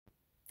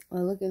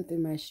While looking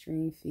through my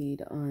stream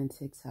feed on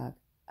TikTok,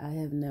 I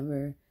have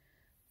never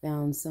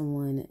found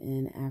someone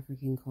in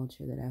African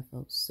culture that I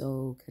felt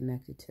so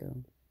connected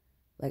to.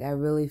 Like, I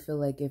really feel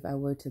like if I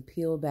were to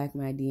peel back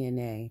my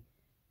DNA,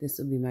 this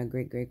would be my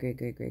great, great, great,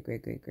 great, great,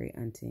 great, great, great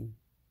auntie.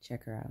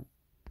 Check her out.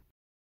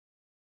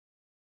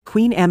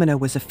 Queen Amina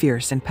was a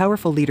fierce and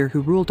powerful leader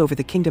who ruled over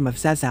the kingdom of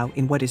Zazzau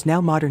in what is now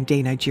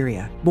modern-day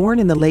Nigeria. Born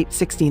in the late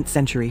 16th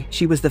century,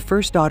 she was the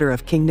first daughter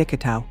of King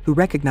Nikotau, who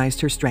recognized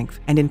her strength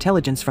and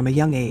intelligence from a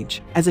young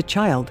age. As a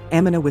child,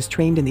 Amina was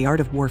trained in the art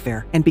of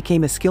warfare and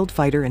became a skilled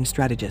fighter and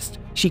strategist.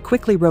 She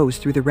quickly rose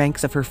through the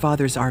ranks of her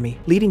father's army,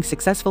 leading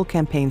successful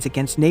campaigns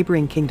against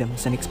neighboring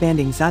kingdoms and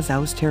expanding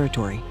Zazzau's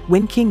territory.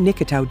 When King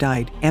Nikotau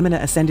died, Amina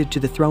ascended to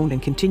the throne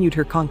and continued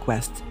her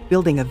conquests,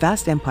 building a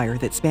vast empire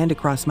that spanned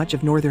across much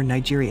of northern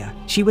Nigeria.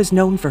 She was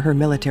known for her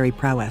military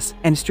prowess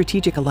and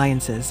strategic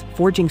alliances,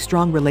 forging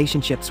strong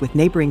relationships with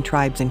neighboring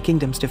tribes and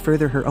kingdoms to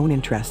further her own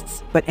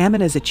interests. But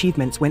Amina's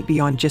achievements went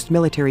beyond just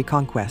military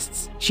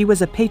conquests. She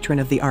was a patron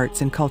of the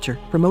arts and culture,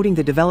 promoting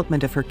the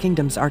development of her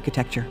kingdom's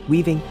architecture,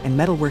 weaving, and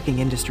metalworking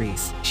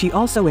industries. She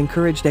also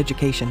encouraged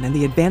education and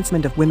the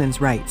advancement of women's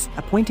rights,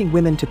 appointing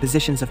women to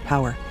positions of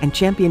power, and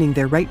championing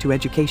their right to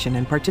education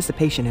and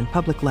participation in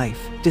public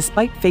life.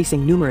 Despite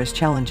facing numerous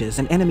challenges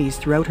and enemies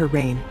throughout her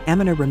reign,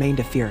 Amina remained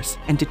a fierce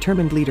and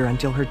determined leader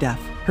until her death.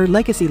 Her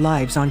legacy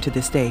lives on to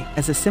this day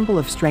as a symbol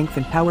of strength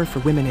and power for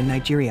women in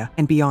Nigeria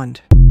and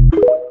beyond.